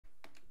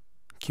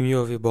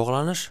Kimyoviy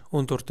bog'lanish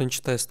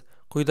 14-test.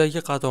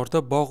 Quyidagi qatorda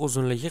bog'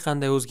 uzunligi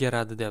qanday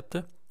o'zgaradi deyapti.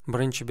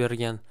 Birinchi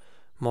berilgan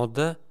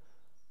modda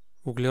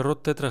uglerod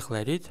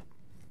tetraxlorid,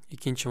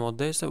 ikkinchi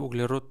modda esa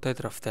uglerod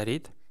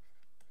tetraftarid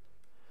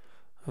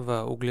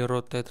va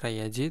uglerod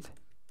tetrayodid,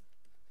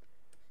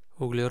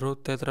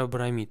 uglerod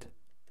tetrabramid.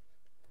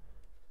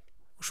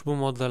 Ushbu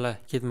moddalar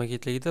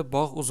ketma-ketligida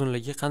bog'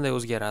 uzunligi qanday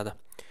o'zgaradi?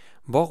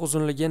 Bog'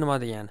 uzunligi nima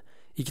degani?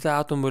 Ikkita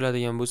atom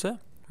bo'ladigan bo'lsa,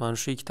 mana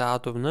shu ikkita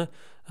atomni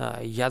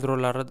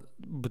yadrolari,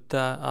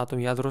 bitta atom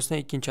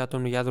yadrosidan ikkinchi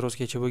atomni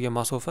yadrosigacha bo'lgan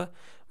masofa,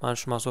 mana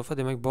shu masofa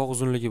demak bog'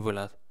 uzunligi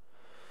bo'ladi.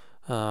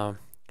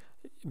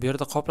 Bu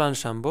yerda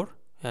qoplanish ham bor,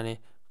 ya'ni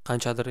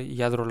qanchadir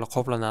yadrolar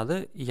qoplanadi,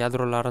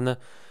 yadrolarini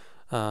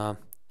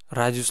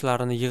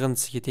radiuslarini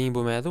yig'intisiga teng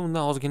bo'lmaydi,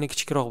 undan ozgina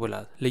kichikroq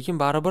bo'ladi. Lekin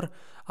baribir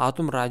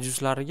atom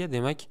radiuslariga,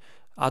 demak,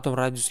 atom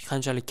radiusi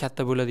qanchalik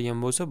katta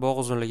bo'ladigan bo'lsa,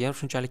 bog' uzunligi ham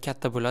shunchalik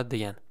katta bo'ladi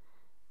degan.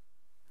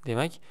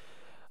 Demak,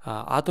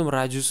 atom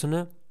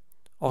radiusini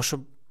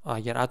oshib,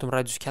 agar atom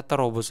radiusi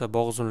kattaroq bo'lsa,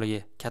 bog' uzunligi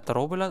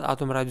kattaroq bo'ladi,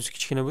 atom radiusi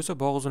kichkina bo'lsa,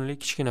 bog' uzunligi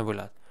kichkina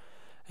bo'ladi.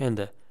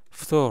 Endi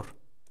ftor,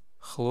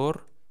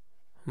 xlor,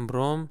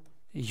 brom,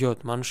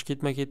 yod, mana shu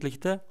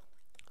ketma-ketlikda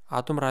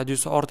atom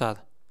radiusi ortadi.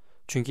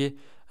 Chunki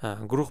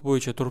guruh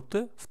bo'yicha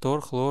turibdi,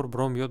 ftor, xlor,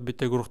 brom, yod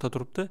bitta guruhda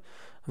turibdi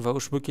va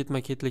ushbu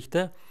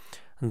ketma-ketlikda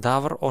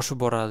davr oshib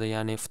boradi,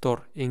 ya'ni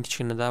ftor eng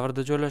kichkina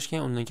davrda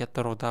joylashgan, undan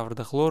kattaroq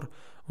davrda xlor,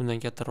 undan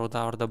kattaroq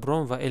davrda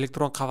brom va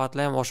elektron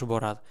qavatlar ham oshib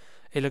boradi.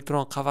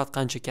 Elektron qavat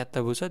qancha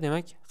katta bo'lsa,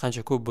 demak,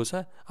 qancha ko'p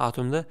bo'lsa,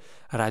 atomda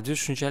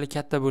radius shunchalik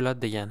katta bo'ladi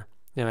degani.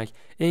 Demak,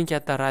 eng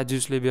katta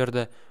radiusli bu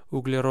yerda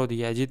uglerod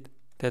yodid,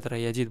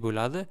 tetrayodid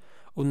bo'ladi.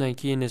 Undan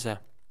keyin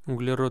esa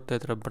uglerod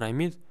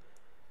tetrabramid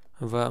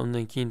va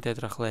undan keyin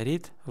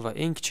tetraxlorid va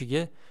eng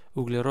kichigi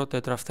uglerod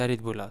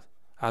tetraftarid bo'ladi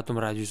atom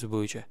radiusi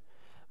bo'yicha.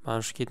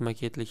 Mana shu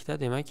ketma-ketlikda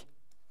demak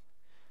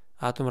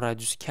atom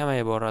radiusi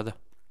kamayib boradi.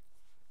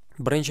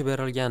 Birinchi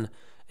berilgan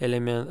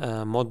element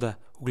modda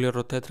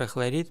uglerod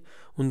tetraxlorid,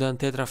 undan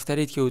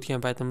tetraftaridga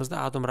o'tgan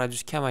paytimizda atom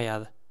radiusi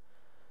kamayadi.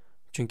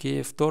 Chunki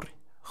ftor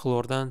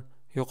xlordan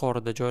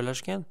yuqorida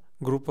joylashgan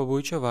gruppa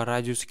bo'yicha va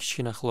radiusi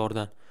kichkina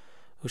xlordan.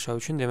 O'sha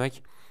uchun demak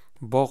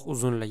bog'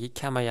 uzunligi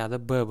kamayadi,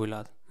 B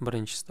bo'ladi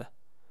birinchisida.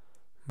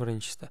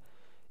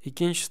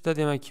 Ikkinchisida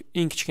demak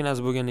eng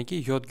kichkinasi bo'lgandan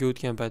keyin yodga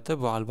o'tgan paytda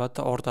bu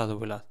albatta ortadi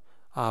bo'ladi,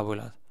 A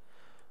bo'ladi.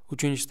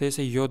 Uchinchisida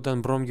esa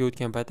yoddan bromga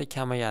o'tgan paytda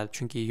kamayadi,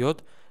 chunki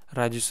yod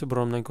radiusi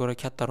bromdan ko'ra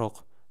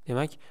kattaroq.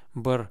 Demak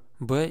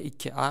 1B,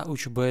 2A,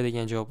 3B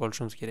degan javob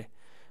olishimiz kerak.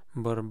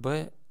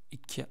 1B,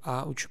 2A,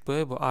 3B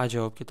bu A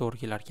javobga to'g'ri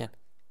kelar ekan.